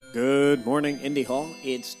Good morning, Indy Hall.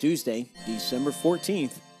 It's Tuesday, December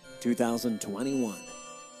 14th, 2021.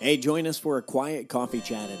 Hey, join us for a quiet coffee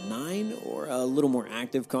chat at 9 or a little more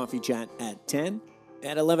active coffee chat at 10.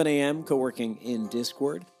 At 11 a.m., co-working in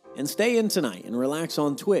Discord. And stay in tonight and relax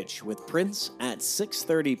on Twitch with Prince at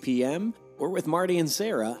 6:30 p.m. or with Marty and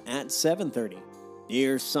Sarah at 7:30.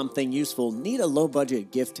 Here's something useful. Need a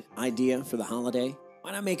low-budget gift idea for the holiday?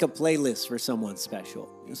 Why not make a playlist for someone special?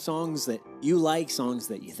 Songs that you like, songs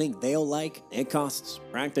that you think they'll like. It costs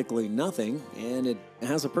practically nothing, and it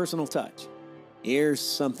has a personal touch. Here's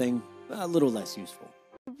something a little less useful.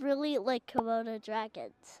 I really like Komodo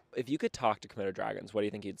dragons. If you could talk to Komodo dragons, what do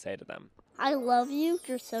you think you'd say to them? I love you,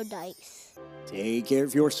 you're so nice. Take care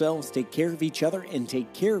of yourselves, take care of each other, and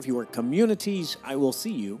take care of your communities. I will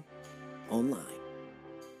see you online.